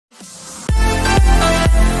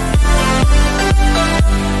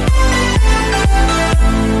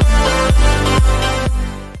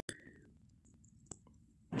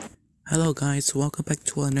Hello guys, welcome back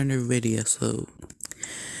to another video. So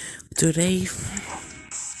today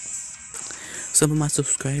some of my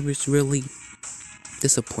subscribers really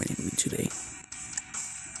disappointed me today.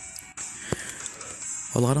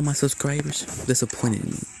 A lot of my subscribers disappointed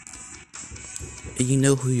me. And you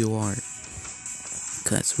know who you are.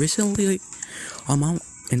 Cause recently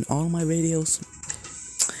in all my videos,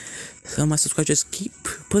 some of my subscribers keep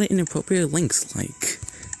putting inappropriate links, like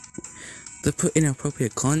they put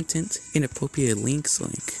inappropriate content, inappropriate links,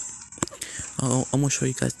 like I'm gonna show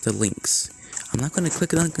you guys the links. I'm not gonna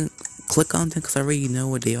click on them because I already know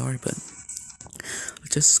what they are, but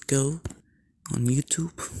just go on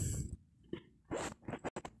YouTube.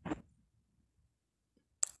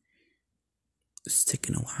 It's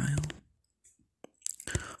taking a while.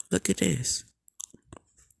 Look at this.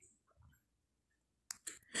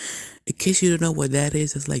 In case you don't know what that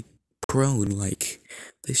is, it's like prone, like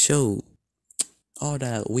they show all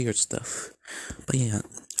that weird stuff. But yeah,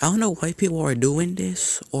 I don't know why people are doing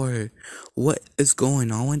this or what is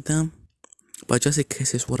going on with them, but just in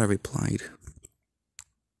case, it's what I replied.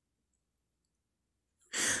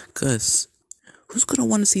 Cause who's gonna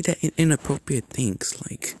want to see that inappropriate things?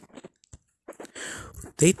 Like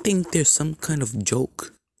they think there's some kind of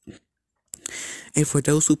joke. And for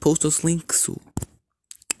those who post those links,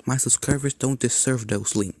 my subscribers don't deserve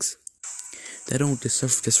those links. They don't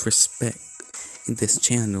deserve this respect in this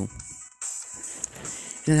channel.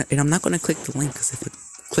 And I'm not gonna click the link, because if I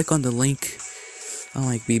click on the link, I'll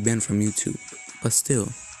like be banned from YouTube. But still,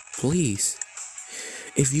 please,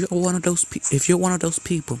 if you're one of those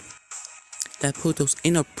people that put those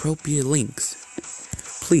inappropriate links,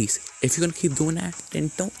 please, if you're gonna keep doing that, then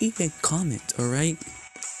don't even comment, alright?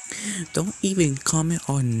 Don't even comment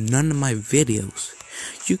on none of my videos.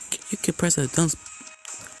 You can press a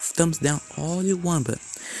thumbs down all you want, but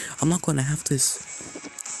I'm not gonna have this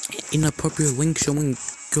inappropriate link showing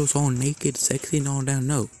girls all naked, sexy, and all that.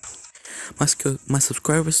 No, my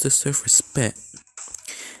subscribers deserve respect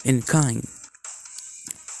and kind.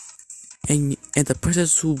 And the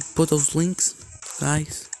persons who put those links,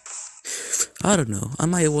 guys, I don't know. I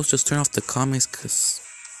might as well just turn off the comments, cause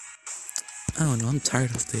I don't know. I'm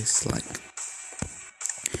tired of this. Like,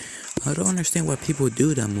 I don't understand why people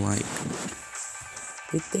do them. Like,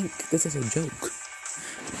 they think this is a joke.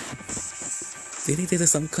 They think this is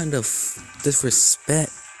some kind of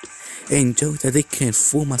disrespect and joke that they can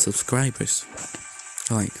fool my subscribers.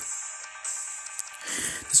 Like,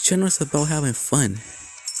 this channel is about having fun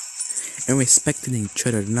and respecting each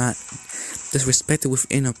other, not disrespected with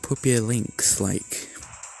inappropriate links. Like,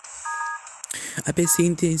 I've been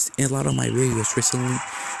seeing this in a lot of my videos recently.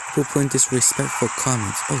 People putting disrespectful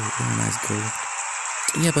comments. Oh, very nice girl.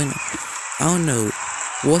 Yeah, but I don't know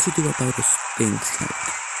what to do about those things. Like,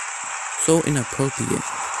 so inappropriate.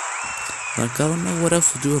 Like, I don't know what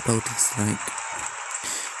else to do about this. Like,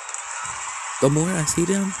 the more I see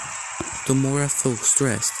them, the more I feel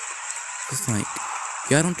stressed. It's like,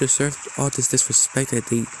 y'all don't deserve all this disrespect that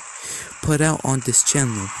they put out on this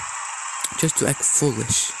channel just to act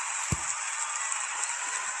foolish.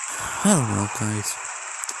 I don't know, guys.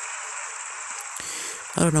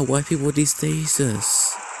 I don't know why people these days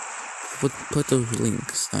just put those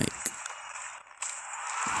links. Like,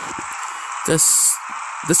 just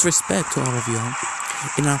disrespect to all of y'all.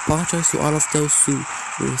 And I apologize to all of those who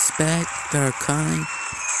respect, that are kind,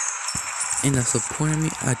 and that support me.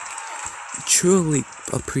 I truly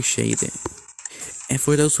appreciate it. And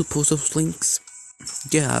for those who post those links,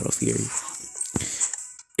 get out of here.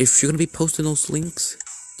 If you're gonna be posting those links,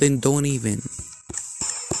 then don't even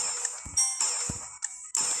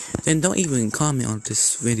comment on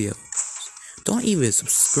this video. Don't even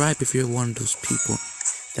subscribe if you're one of those people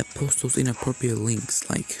that post those inappropriate links.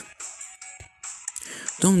 Like,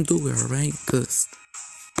 don't do it, alright? Cause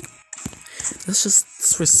that's just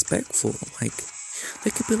disrespectful. Like,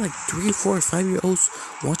 there could be like 3, 4, 5-year-olds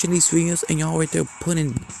watching these videos, and y'all right there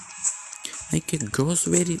putting naked girls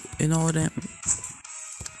ready and all that.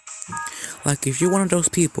 Like, if you're one of those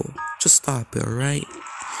people, just stop it, alright?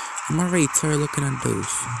 I'm already tired looking at those.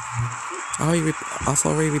 I've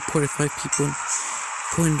already reported 5 people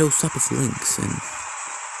putting those type of links, and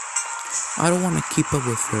I don't want to keep up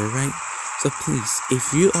with it, alright? So please,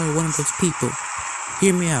 if you are one of those people,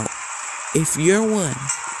 hear me out. If you're one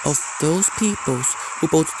of those people who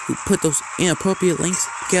put those inappropriate links,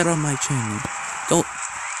 get on my channel.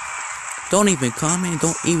 Don't even comment,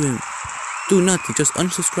 don't even do nothing, just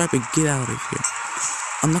unsubscribe and get out of here.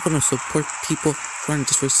 I'm not gonna support people trying to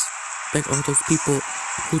disrespect all those people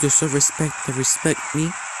who deserve respect, that respect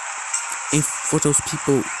me, and for those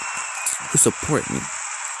people who support me.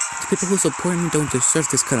 people who support me don't deserve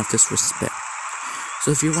this kind of disrespect.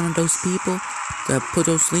 So if you're one of those people that put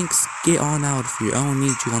those links, get on out of here. I don't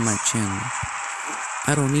need you on my channel.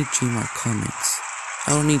 I don't need you in my comments.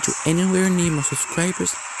 I don't need you anywhere near my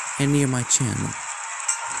subscribers and near my channel.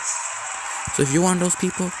 So if you're one of those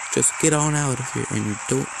people, just get on out of here and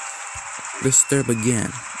don't disturb again.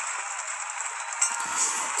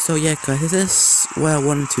 So yeah guys, this is what I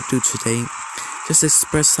wanted to do today. Just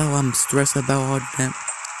express how I'm stressed about all of them,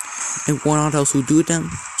 and want all those who do them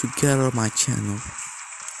to get out of my channel.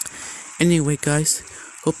 Anyway guys,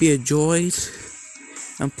 hope you enjoyed,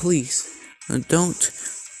 and please don't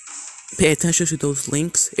pay attention to those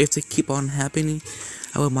links. If they keep on happening,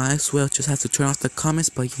 I might as well just have to turn off the comments.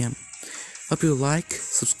 But yeah, hope you like,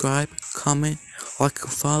 subscribe, comment, like,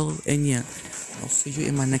 follow, and yeah, I'll see you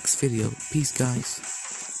in my next video. Peace guys.